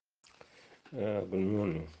Good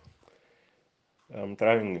morning. I'm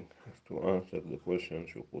trying to answer the questions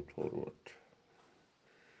you put forward.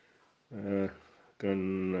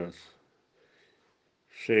 Can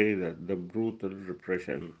say that the brutal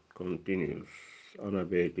repression continues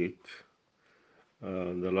unabated.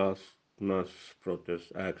 The last mass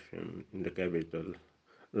protest action in the capital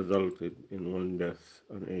resulted in one death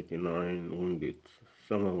and 89 wounded,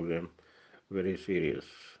 some of them very serious.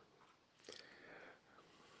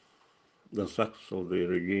 The success of the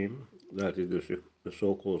regime, that is the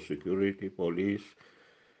so-called security police,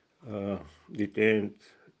 uh, detained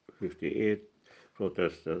 58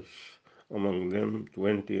 protesters, among them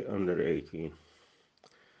 20 under 18.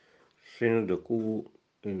 Since the coup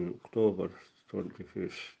in October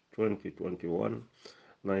 25th, 2021,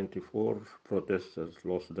 94 protesters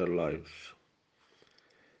lost their lives.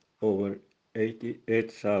 Over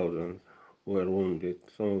 88,000 were wounded,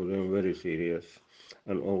 some of them very serious,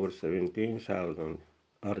 and over 17,000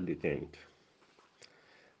 are detained.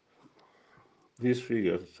 These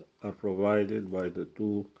figures are provided by the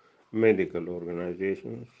two medical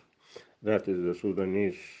organizations, that is the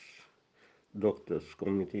Sudanese Doctors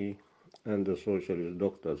Committee and the Socialist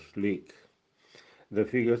Doctors League. The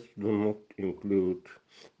figures do not include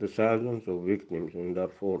the thousands of victims in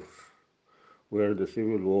Darfur, where the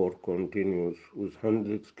civil war continues with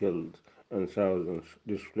hundreds killed and thousands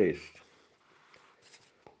displaced.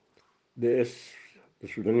 The, the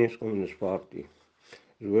Sudanese Communist Party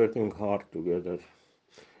is working hard together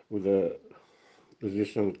with the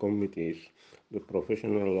resistance committees, the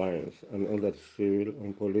Professional Alliance, and other civil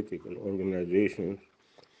and political organizations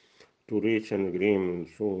to reach an agreement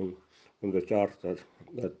soon on the charter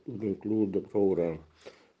that would include the program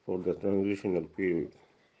for the transitional period.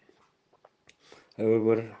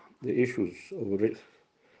 However, the issues of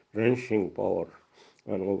wrenching power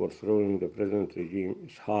and overthrowing the present regime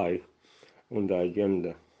is high on the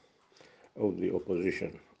agenda of the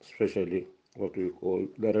opposition, especially what we call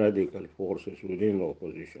the radical forces within the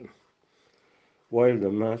opposition. While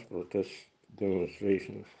the mass protest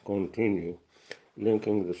demonstrations continue,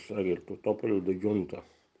 linking the struggle to topple the junta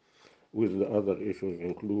with the other issues,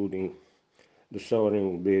 including the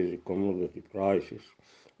soaring basic commodity prices,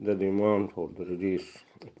 the demand for the release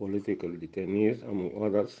of political detainees, among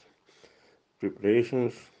others,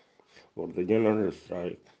 preparations for the general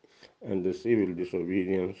strike and the civil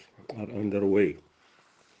disobedience are underway.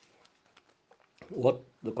 What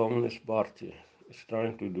the Communist Party is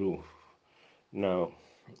trying to do now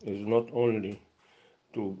is not only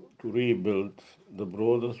to rebuild the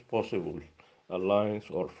broadest possible alliance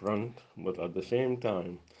or front, but at the same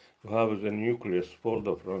time to have the nucleus for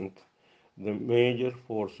the front, the major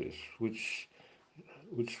forces which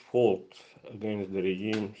fought against the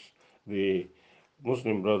regimes, the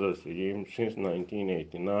Muslim Brothers regime since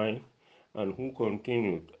 1989, and who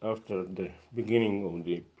continued after the beginning of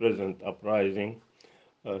the present uprising,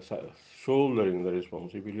 uh, shouldering the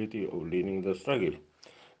responsibility of leading the struggle.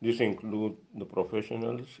 This includes the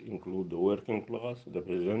professionals, include the working class, the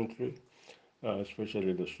peasantry,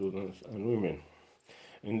 especially the students and women.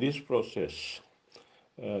 In this process,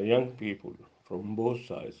 young people from both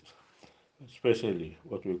sides, especially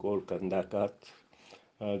what we call kandakat,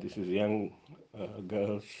 this is young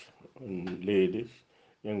girls and ladies,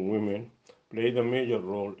 young women, played a major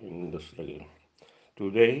role in the struggle.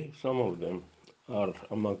 Today, some of them are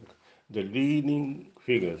among the leading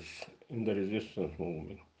figures in the resistance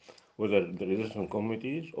movement, whether the resistance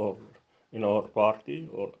committees or in our party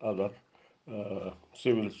or other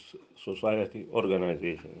civil society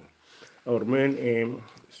organizations. Our main aim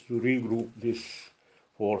is to regroup these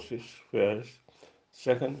forces first.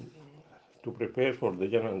 Second, to prepare for the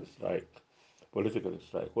general strike, political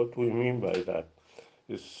strike. What we mean by that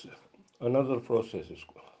is another process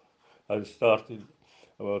has started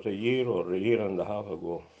about a year or a year and a half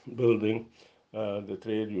ago, building the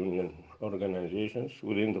trade union organizations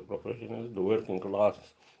within the professionals, the working class,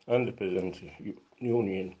 and the peasant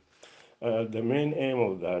union. The main aim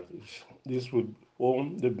of that is this would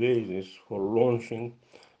form the basis for launching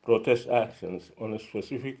protest actions on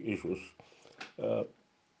specific issues uh,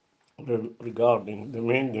 regarding the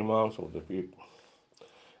main demands of the people.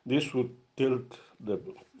 This would tilt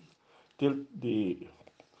the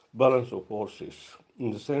balance of forces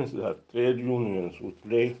in the sense that trade unions would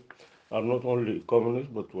play are not only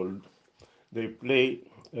communist but will they play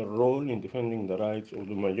a role in defending the rights of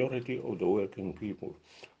the majority of the working people,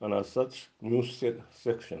 and as such, new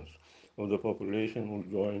sections of the population will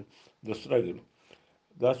join the struggle.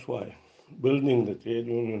 That's why building the trade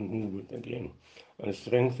union movement again and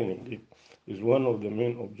strengthening it is one of the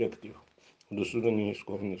main objectives the Sudanese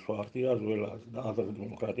Communist Party as well as the other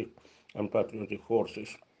democratic and patriotic forces.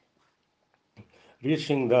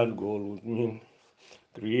 Reaching that goal would mean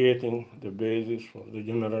creating the basis for the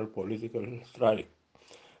general political strike.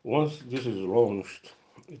 Once this is launched,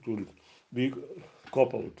 it will be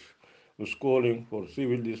coupled with calling for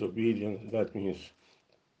civil disobedience. That means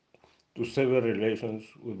to sever relations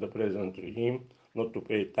with the present regime, not to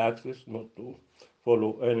pay taxes, not to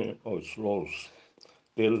follow any of its laws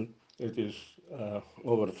till it is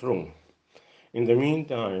overthrown. In the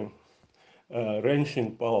meantime,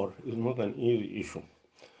 wrenching power is not an easy issue.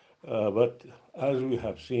 But as we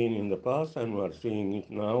have seen in the past and we are seeing it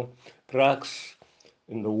now, cracks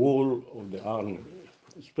in the wall of the army,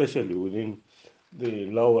 especially within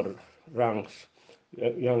the lower ranks,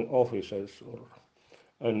 young officers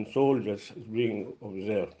and soldiers, is being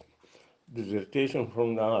observed. Desertion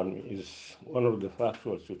from the army is one of the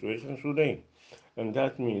factual situations today. And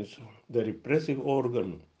that means the repressive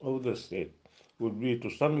organ of the state would be to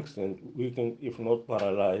some extent weakened, if not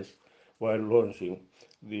paralyzed, while launching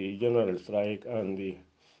the general strike and the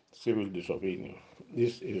civil disobedience.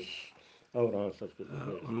 This is our answer to the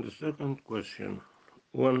question. On the second question,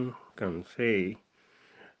 one can say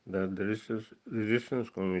that the resistance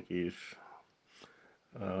committees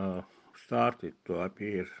uh, started to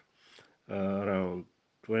appear around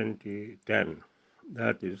 2010.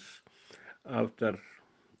 That is after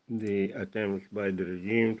the attempts by the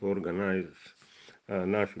regime to organize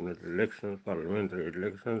national elections, parliamentary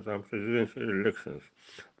elections, and presidential elections,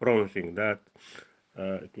 promising that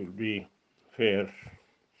it will be fair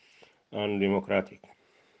and democratic.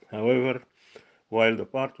 However, while the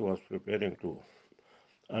party was preparing to,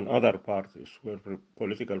 and other parties were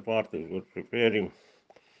political parties were preparing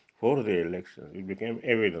for the elections, it became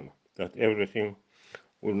evident that everything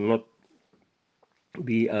would not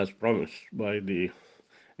be as promised by the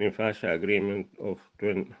Nefasha agreement of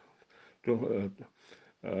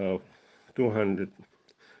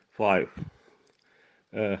 205,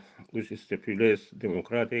 which stipulates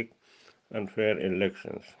democratic and fair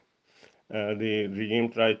elections. The regime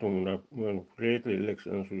tried to manipulate the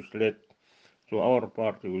elections, which led to our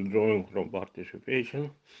party withdrawing from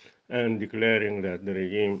participation and declaring that the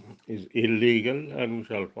regime is illegal and we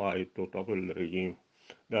shall fight to topple the regime.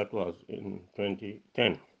 That was in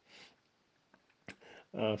 2010.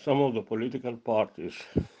 Some of the political parties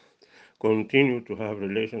continue to have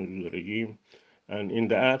relations with the regime, and in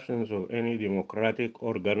the absence of any democratic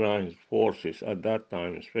organized forces at that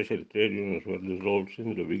time, especially trade unions were dissolved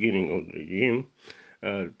since the beginning of the regime.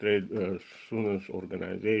 Trade students'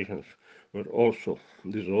 organizations were also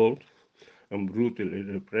dissolved and brutally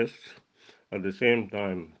repressed. At the same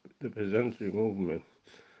time, the peasantry movement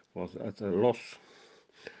was at a loss.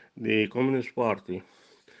 The Communist Party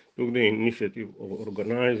took the initiative of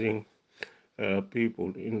organizing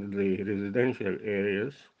people in the residential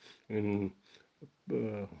areas, in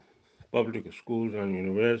uh, public schools and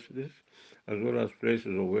universities, as well as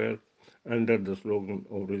places of work, under the slogan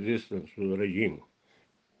of resistance to the regime.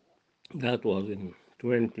 That was in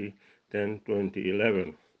 2010,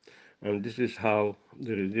 2011. And this is how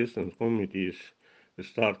the resistance committees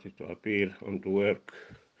started to appear and to work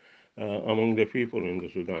among the people in the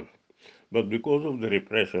Sudan. But because of the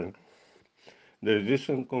repression, the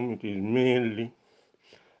resistance committees mainly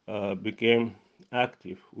became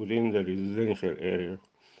active within the residential area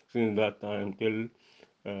since that time till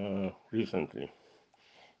recently.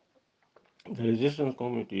 The resistance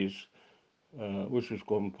committees, which is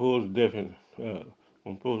composed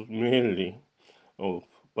mainly of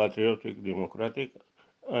patriotic, democratic,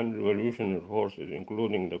 and revolutionary forces,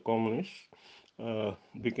 including the communists,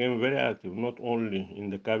 became very active not only in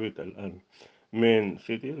the capital and main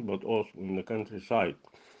cities, but also in the countryside.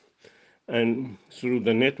 And through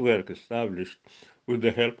the network established with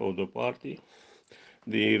the help of the party,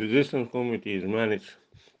 the resistance committees managed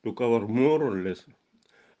to cover more or less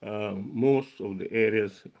most of the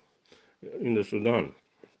areas in the Sudan.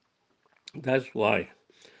 That's why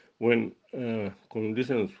when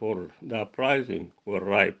conditions for the uprising were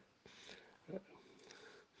ripe,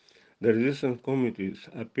 the resistance committees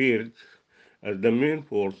appeared as the main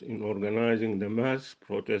force in organizing the mass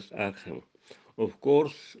protest action. Of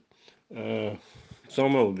course, uh,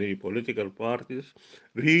 some of the political parties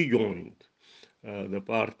rejoined the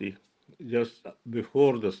party just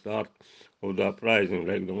before the start of the uprising,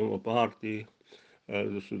 like the Omar Party,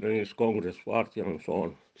 the Sudanese Congress Party, and so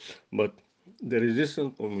on. But the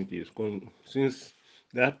resistance committees, since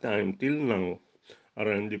that time till now,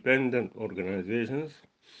 are independent organizations,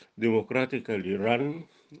 democratically run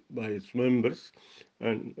by its members,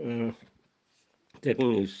 and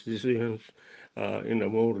taking its decisions in a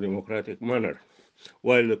more democratic manner.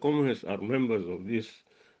 While the communists are members of these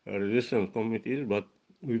resistance committees, but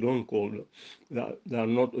we don't call them, they are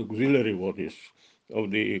not auxiliary bodies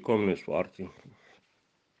of the Communist Party.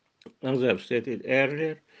 As I've stated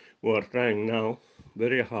earlier, we are trying now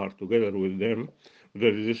very hard together with them,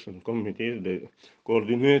 the resistance committees, the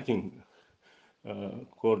coordinating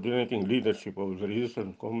coordinating leadership of the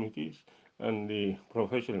resistance committees and the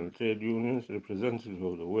professional trade unions, representatives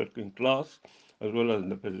of the working class, as well as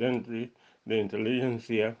the peasantry, the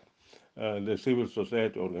intelligentsia, the civil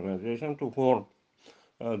society organization to form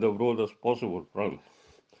the broadest possible front.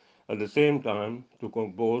 At the same time, to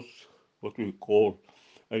compose what we call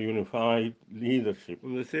a unified leadership.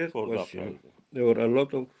 And the third question, there were a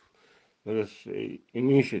lot of, let us say,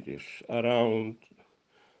 initiatives around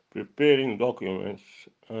preparing documents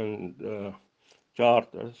and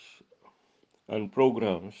charters and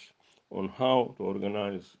programs on how to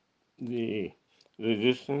organize the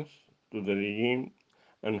resistance to the regime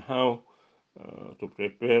and how to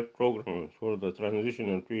prepare programs for the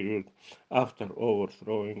transitional period after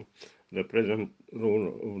overthrowing the present rule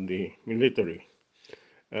of the military.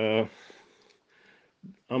 Uh,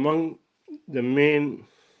 Among the main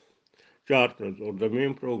charters or the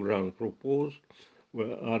main programs proposed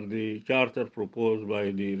are the charter proposed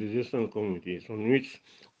by the resistance committees, on which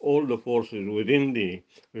all the forces within the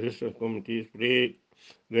resistance committees play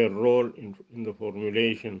their role in the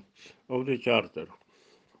formulation of the charter.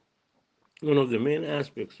 One of the main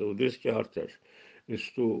aspects of this charter is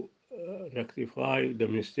to rectify the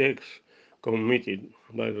mistakes committed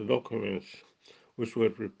by the documents which were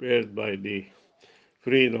prepared by the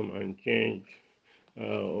Freedom and Change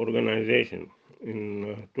organization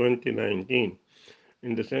in 2019,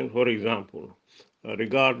 in the sense, for example,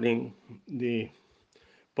 regarding the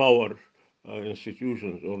power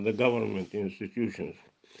institutions or the government institutions.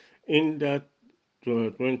 In that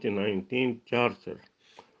 2019 charter,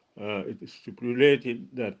 it stipulated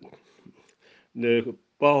that the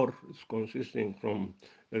power is consisting from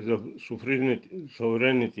the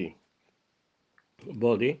sovereignty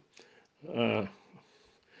body, uh,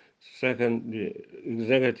 second, the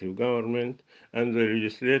executive government, and the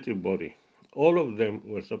legislative body. All of them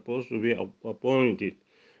were supposed to be appointed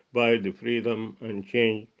by the Freedom and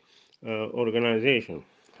Change organization.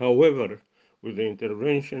 However, with the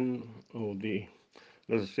intervention of the,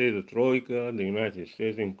 let's say, the Troika, the United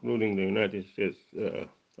States, including the United States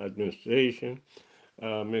administration,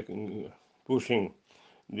 pushing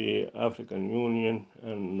the African Union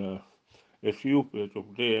and Ethiopia to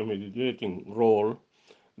play a mediating role,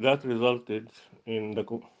 that resulted in the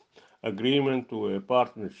agreement to a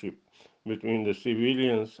partnership between the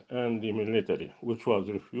civilians and the military, which was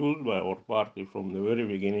refused by our party from the very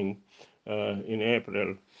beginning in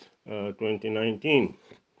April 2019.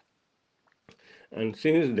 And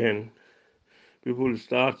since then, people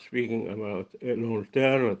start speaking about an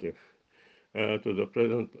alternative to the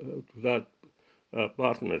present to that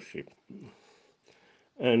partnership.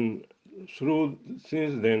 And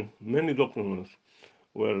since then, many documents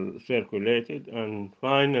were circulated, and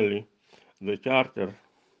finally, the charter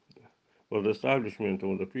for the establishment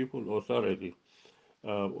of the People Authority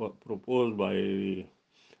proposed by the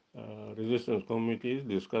resistance committees,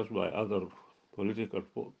 discussed by other political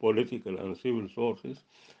and civil sources,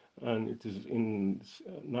 and it is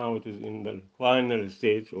now it is in the final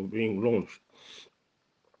stage of being launched.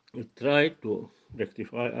 It tried to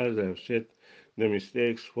rectify, as I have said, the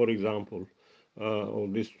mistakes, for example,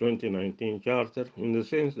 of this 2019 charter, in the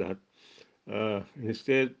sense that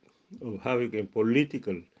instead of having a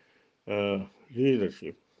political uh,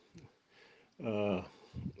 leadership uh,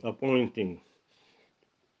 appointing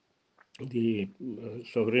the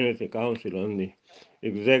Sovereignty Council and the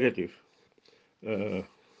executive uh,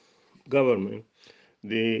 government,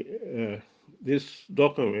 this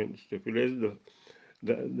document stipulates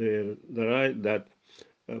the right that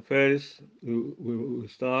first we will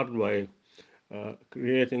start by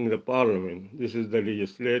creating the parliament. This is the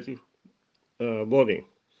legislative body.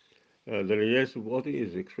 The legislative body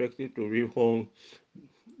is expected to be formed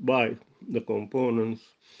by the components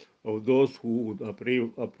of those who would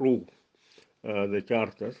approve the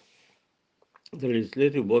charter. The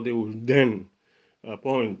legislative body will then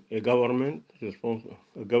appoint a government as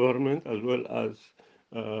well as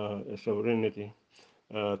a sovereignty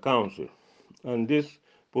council, and this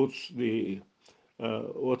puts the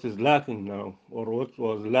what is lacking now, or what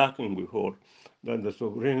was lacking before, that the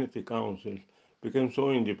sovereignty council became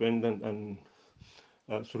so independent and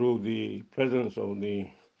through the presence of the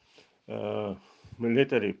uh,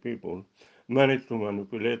 military people managed to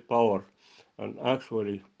manipulate power, and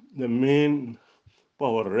actually the main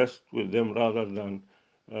power rests with them rather than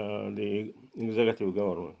the executive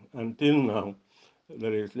government. Until now, the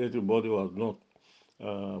legislative body was not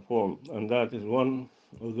formed, and that is one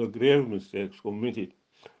of the grave mistakes committed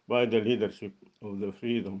by the leadership of the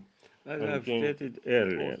Freedom. As I've stated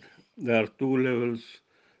earlier, there are two levels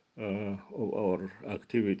of our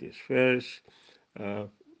activities. First, uh,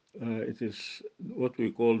 it is what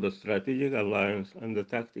we call the strategic alliance and the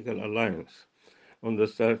tactical alliance. On the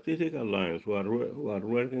strategic alliance, we are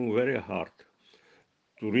working very hard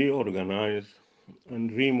to reorganize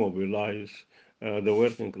and remobilize the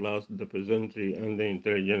working class, the peasantry, and the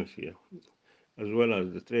intelligentsia, as well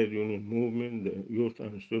as the trade union movement, the youth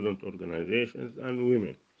and student organizations, and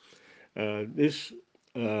women. This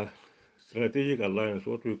uh, strategic alliance,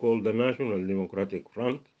 what we call the National Democratic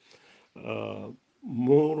Front, uh,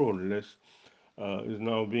 more or less is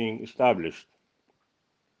now being established,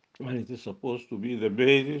 and it is supposed to be the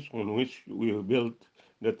basis on which we build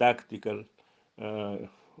the tactical uh,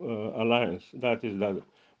 alliance. That is the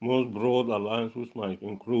most broad alliance, which might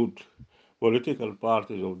include political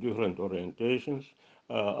parties of different orientations,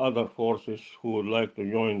 other forces who would like to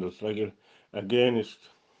join the struggle against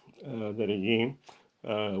the regime,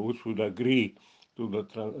 which would agree to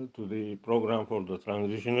the program for the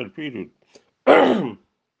transitional period. In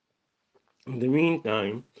the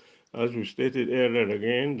meantime, as we stated earlier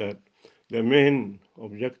again, that the main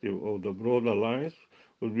objective of the broad alliance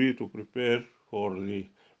would be to prepare for the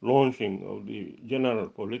launching of the general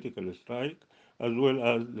political strike as well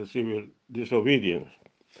as the civil disobedience.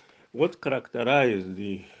 What characterized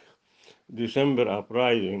the December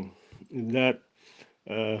uprising is that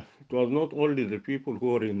it was not only the people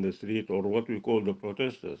who were in the street or what we call the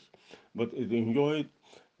protesters, but it enjoyed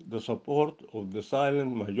the support of the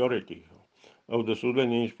silent majority of the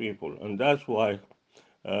Sudanese people, and that's why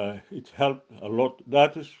it helped a lot.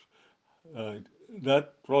 Uh,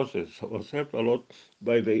 that process was helped a lot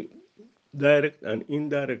by the direct and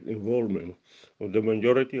indirect involvement of the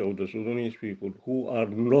majority of the Sudanese people who are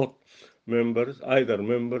not members, either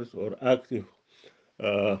members or active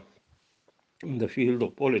uh, in the field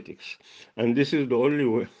of politics. And this is the only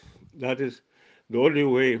way, that is the only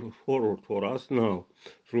way forward for us now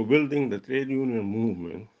through building the trade union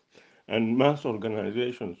movement and mass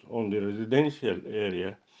organizations on the residential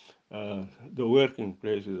area, the working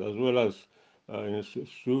places, as well as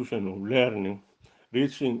institution of learning,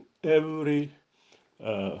 reaching every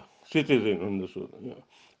citizen in the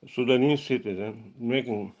Sudanese citizen,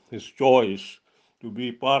 making his choice to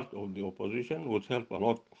be part of the opposition would help a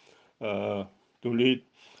lot uh, to lead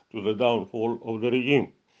to the downfall of the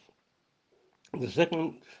regime. The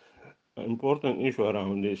second important issue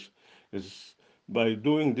around this is by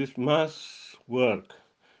doing this mass work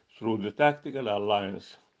through the tactical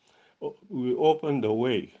alliance, we open the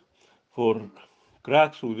way for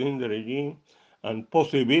cracks within the regime and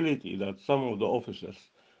possibility that some of the officers,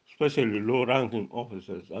 especially low-ranking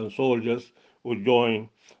officers and soldiers, would join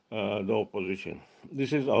the opposition.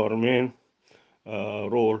 This is our main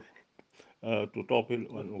role to topple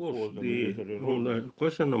and oppose the military rule. On the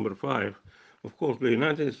question number 5, of course, the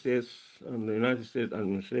United States and the United States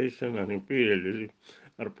administration and imperialism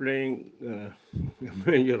are playing a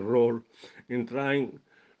major role in trying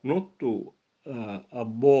not to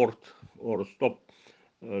abort or stop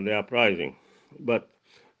the uprising, but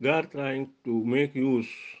they are trying to make use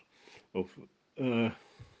of uh,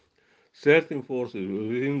 certain forces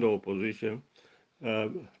within the opposition uh,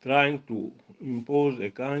 trying to impose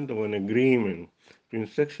a kind of an agreement between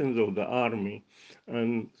sections of the army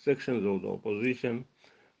and sections of the opposition,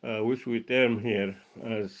 which we term here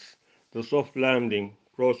as the soft landing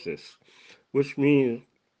process, which means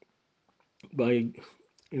by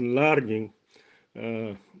enlarging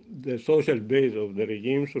the social base of the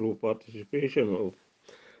regime through participation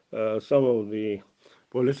of some of the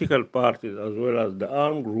political parties as well as the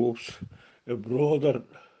armed groups, a broader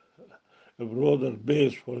a broader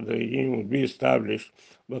base for the regime will be established,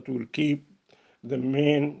 but will keep the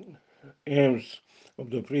main aims of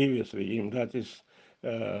the previous regime, that is,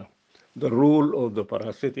 the rule of the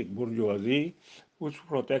parasitic bourgeoisie, which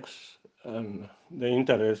protects the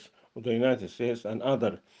interests of the United States and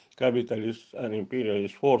other capitalist and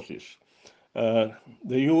imperialist forces. The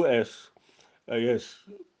U.S., yes,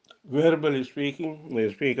 verbally speaking,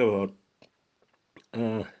 they speak about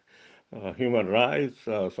uh, human rights,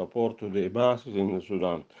 support to the masses in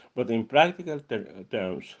Sudan. But in practical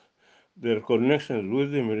terms, their connections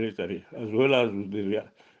with the military, as well as with the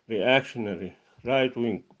reactionary right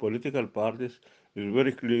wing political parties, is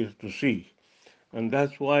very clear to see. And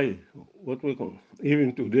that's why, what we can,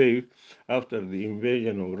 even today, after the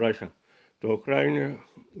invasion of Russia to Ukraine,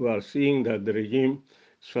 we are seeing that the regime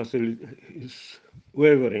is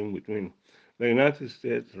wavering between the United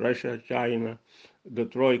States, Russia, China, the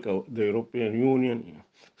Troika, the European Union,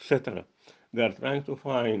 etc. They are trying to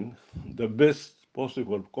find the best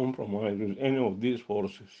possible compromise with any of these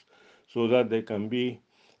forces so that they can be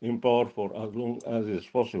in power for as long as is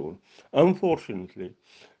possible. Unfortunately,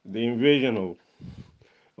 the invasion of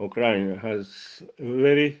Ukraine has a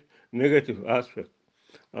very negative aspect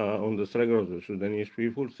on the struggle of the Sudanese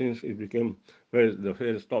people since it became the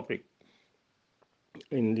first topic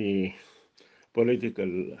in the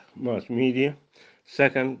political mass media.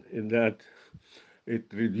 Second, is that it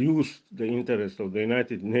reduced the interest of the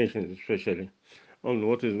United Nations, especially on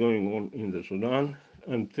what is going on in the Sudan.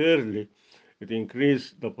 And thirdly, it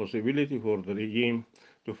increased the possibility for the regime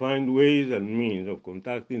to find ways and means of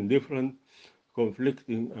contacting different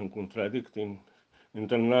conflicting and contradicting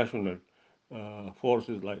international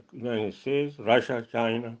forces like the United States, Russia,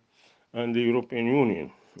 China, and the European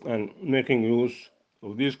Union, and making use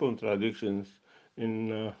of these contradictions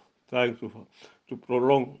in trying to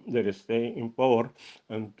prolong their stay in power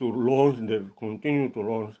and to continue to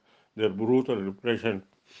launch their brutal repression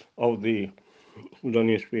of the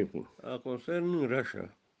Sudanese people. Concerning Russia,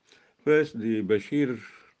 first the Bashir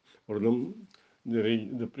or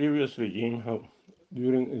the previous regime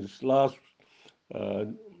during its last uh,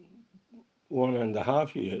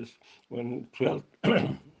 1.5 years, when it felt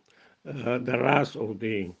the wrath of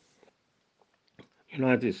the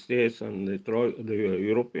United States and the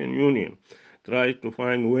European Union tried to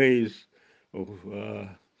find ways of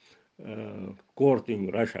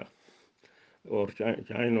courting Russia, or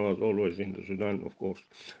China was always in the Sudan, of course,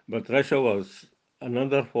 but Russia was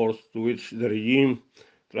another force to which the regime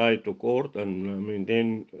tried to court and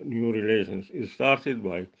maintain new relations. It started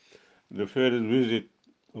by the first visit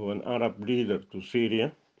of an Arab leader to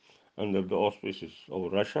Syria under the auspices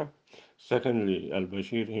of Russia. Secondly,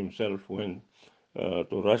 al-Bashir himself went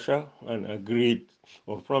to Russia and uh,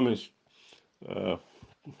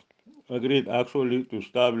 agreed actually to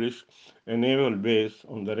establish a naval base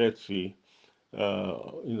on the Red Sea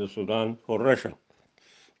in the Sudan for Russia.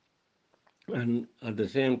 And at the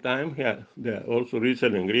same time, yeah, they also reached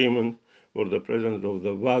an agreement for the presence of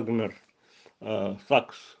the Wagner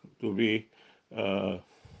thugs to be uh,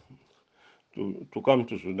 to come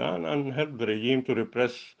to Sudan and help the regime to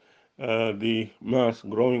repress the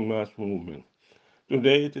growing mass movement.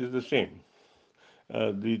 Today it is the same.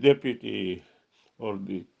 The deputy or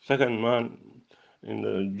the second man in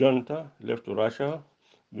the junta left to Russia,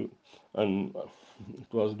 and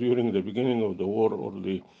it was during the beginning of the war or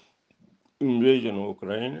the invasion of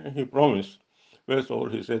Ukraine. He promised, first of all,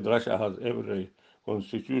 he said Russia has every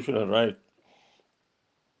constitutional right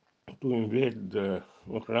to invade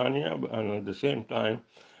Ukraine, and at the same time,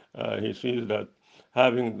 he sees that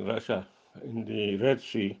having Russia in the Red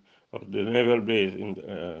Sea or the naval base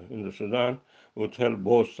in the Sudan would help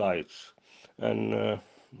both sides, and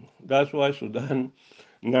that's why Sudan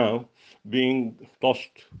now being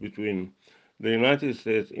tossed between the United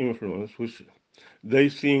States influence, which they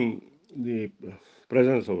see the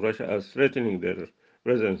presence of Russia as threatening their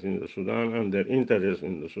presence in the Sudan and their interest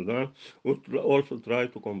in the Sudan, would also try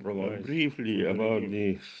to compromise. Briefly about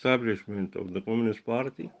the establishment of the Communist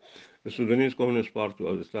Party. The Sudanese Communist Party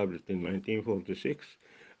was established in 1946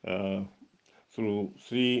 uh, through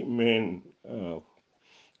three main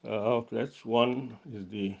outlets. One is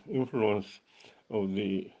the influence of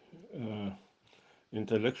the uh,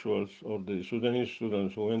 intellectuals or the Sudanese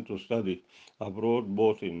students who went to study abroad,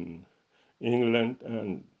 both in England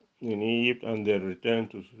and in Egypt, and they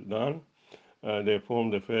returned to Sudan. They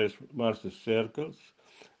formed the first Marxist circles,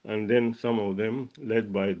 and then some of them,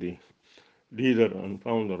 led by the leader and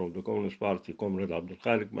founder of the Communist Party, Comrade Abdul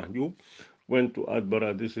Khalik Mahjoub, went to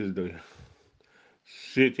Adbara. This is the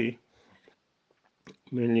city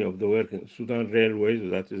many of the working Sudan railways,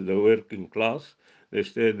 that is the working class. They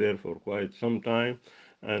stayed there for quite some time,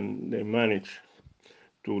 and they managed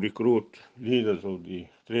to recruit leaders of the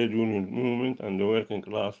trade union movement and the working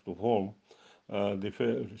class to form the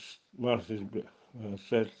first Marxist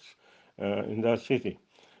cells in that city.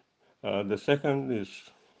 The second is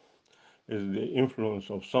the influence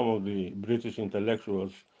of some of the British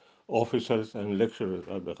intellectuals, officers, and lecturers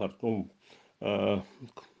at the Khartoum uh,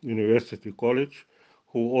 University College,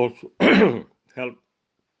 who also helped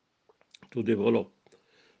to develop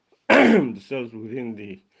themselves within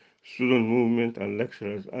the student movement and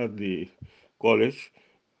lecturers at the college.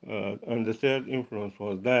 And the third influence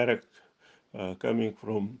was direct, coming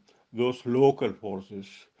from those local forces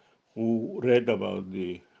who read about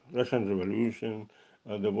the Russian Revolution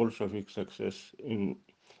and the Bolshevik success in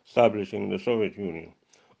establishing the Soviet Union.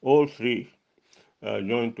 All three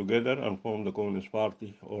joined together and formed the Communist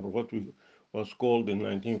Party, or what was called in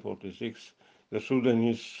 1946 the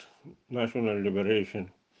Sudanese National Liberation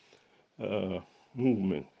uh,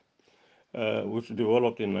 Movement, which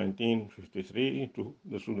developed in 1953 into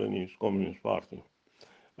the Sudanese Communist Party.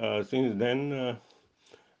 Since then,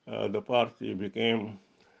 the party became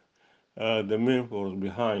the main force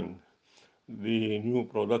behind the new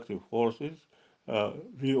productive forces,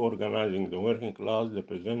 reorganizing the working class, the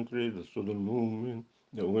peasantry, the student movement,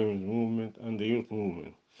 the women's movement, and the youth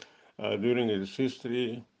movement. During its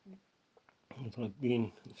history, it has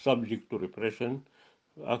been subject to repression.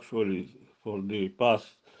 Actually, for the past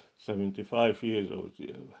 75 years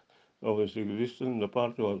of its existence, the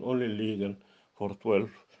party was only legal for 12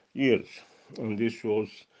 years. And this shows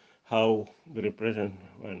how the repression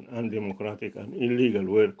and undemocratic and illegal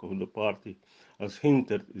work of the party has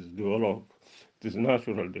hindered its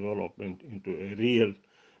natural development into a real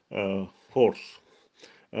force.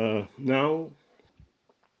 Now,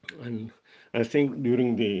 and I think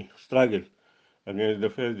during the struggle against the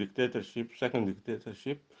first dictatorship, second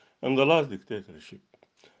dictatorship, and the last dictatorship,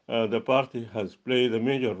 the party has played a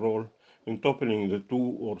major role in toppling the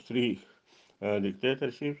two or three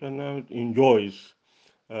dictatorships, and now it enjoys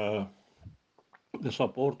uh, the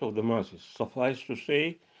support of the masses. Suffice to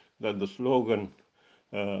say that the slogan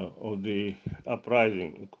of the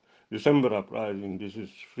uprising, December uprising, this is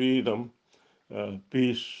freedom,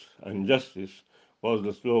 peace, and justice, was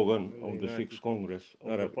the slogan of the Sixth Congress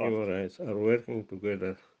of Arab the Emirates are working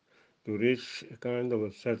together to reach a kind of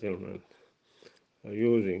a settlement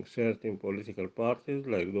using certain political parties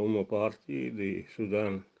like the Umma Party, the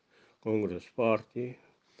Sudan Congress Party,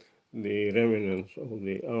 the remnants of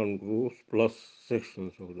the armed groups plus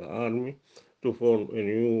sections of the army to form a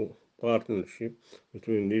new partnership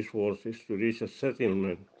between these forces to reach a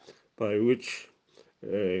settlement by which,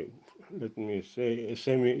 uh, let me say, a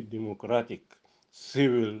semi democratic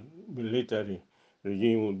civil military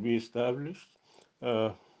regime would be established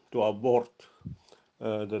uh, to abort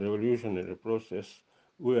the revolutionary process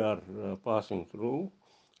we are passing through,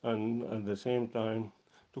 and at the same time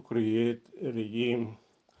to create a regime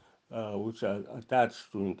which are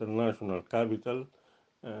attached to international capital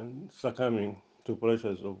and succumbing to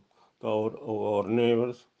pressures of our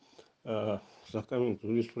neighbors, uh, succumbing to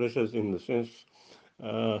these pressures in the sense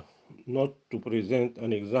uh, not to present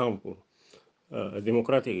an example, a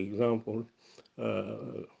democratic example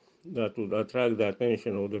uh, that would attract the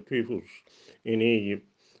attention of the peoples in Egypt,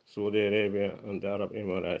 Saudi Arabia, and the Arab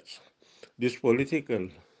Emirates. This political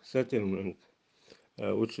settlement,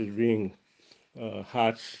 which is being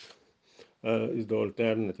hatched, is the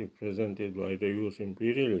alternative presented by the youth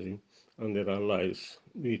imperialism and their allies,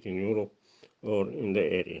 be it in Europe or in the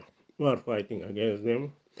area. We are fighting against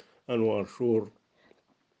them, and we are sure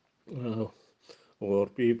uh, our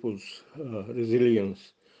people's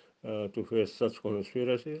resilience to face such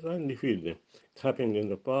conspiracies and defeat them. It happened in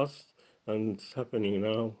the past and it's happening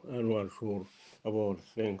now, and we are sure about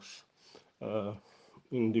things uh,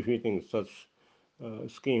 in defeating such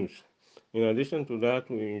schemes. In addition to that,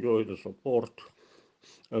 we enjoy the support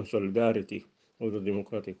and solidarity of the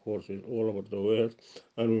democratic forces all over the world,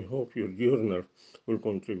 and we hope your journal will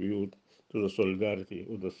contribute to the solidarity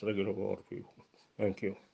of the struggle of our people. Thank you.